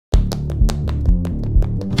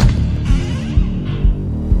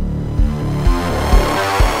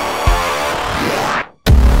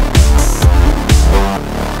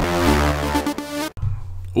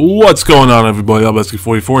What's going on, everybody?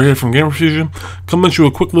 Albesky44 here from Gamerfuzion, coming to you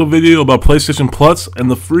a quick little video about PlayStation Plus and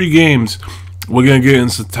the free games we're going to get in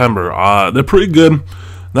September. They're pretty good.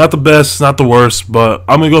 Not the best, not the worst, but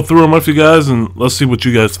I'm going to go through them with you guys, and let's see what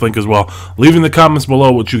you guys think as well. Leave in the comments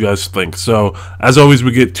below what you guys think. So, as always, we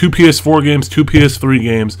get 2 PS4 games, 2 PS3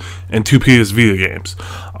 games, and 2 PS Vita games.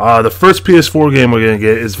 The first PS4 game we're going to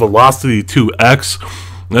get is Velocity 2X.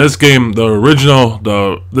 Now, this game, the original,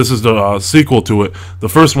 this is the sequel to it. The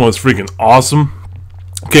first one was freaking awesome.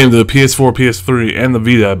 Came to the PS4, PS3, and the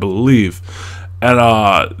Vita, I believe.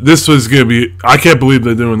 And this was gonna be. I can't believe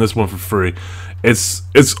they're doing this one for free. It's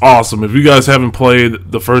awesome. If you guys haven't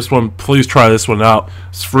played the first one, please try this one out.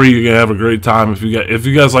 It's free. You're gonna have a great time. If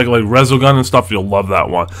you guys like Resogun and stuff, you'll love that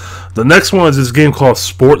one. The next one is this game called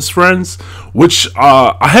Sports Friends, which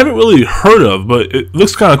I haven't really heard of, but it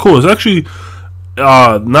looks kind of cool. It's actually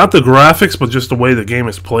not the graphics, but just the way the game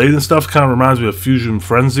is played and stuff kind of reminds me of Fusion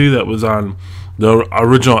Frenzy that was on the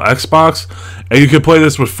original Xbox. And you can play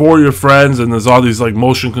this with 4 of your friends, and there's all these like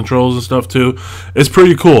motion controls and stuff too. It's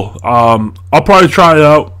pretty cool. I'll probably try it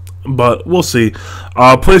out, but we'll see.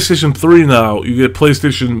 PlayStation 3 now, you get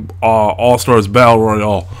PlayStation All-Stars Battle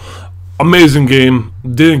Royale. Amazing game.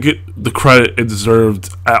 Didn't get the credit it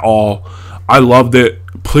deserved at all. I loved it.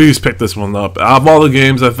 Please pick this one up. Out of all the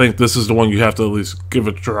games, I think this is the one you have to at least give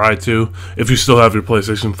a try to if you still have your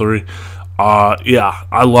PlayStation 3. Yeah,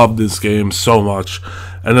 I love this game so much.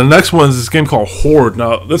 And the next one is this game called Horde.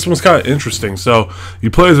 Now, this one's kind of interesting. So,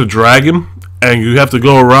 you play as a dragon, and you have to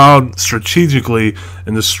go around strategically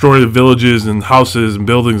and destroy the villages and houses and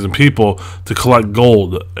buildings and people to collect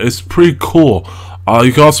gold. It's pretty cool.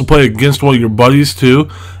 You can also play against one of your buddies, too,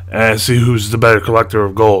 and see who's the better collector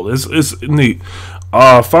of gold. It's neat.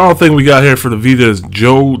 Final thing we got here for the Vita is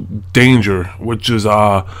Joe Danger, which is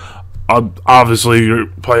obviously you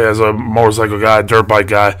play as a motorcycle guy, dirt bike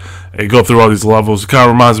guy, and you go through all these levels. It kind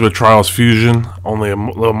of reminds me of Trials Fusion, only a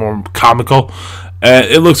little more comical. And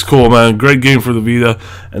it looks cool, man. Great game for the Vita.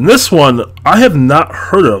 And this one I have not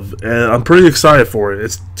heard of, and I'm pretty excited for it.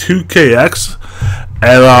 It's 2KX,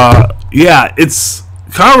 and yeah, it's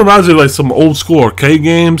kind of reminds me of like some old school arcade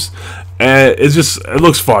games, and it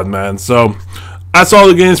looks fun, man. So that's all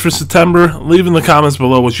the games for September. Leave in the comments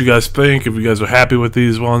below what you guys think, if you guys are happy with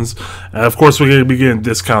these ones. And of course, we're going to be getting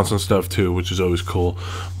discounts and stuff too, which is always cool.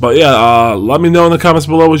 But yeah, let me know in the comments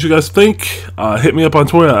below what you guys think. Hit me up on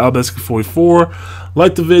Twitter at Albesky44.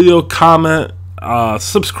 Like the video, comment,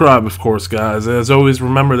 subscribe, of course, guys. As always,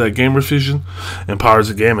 remember that Gamerfuzion empowers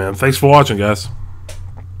the game, man. Thanks for watching, guys.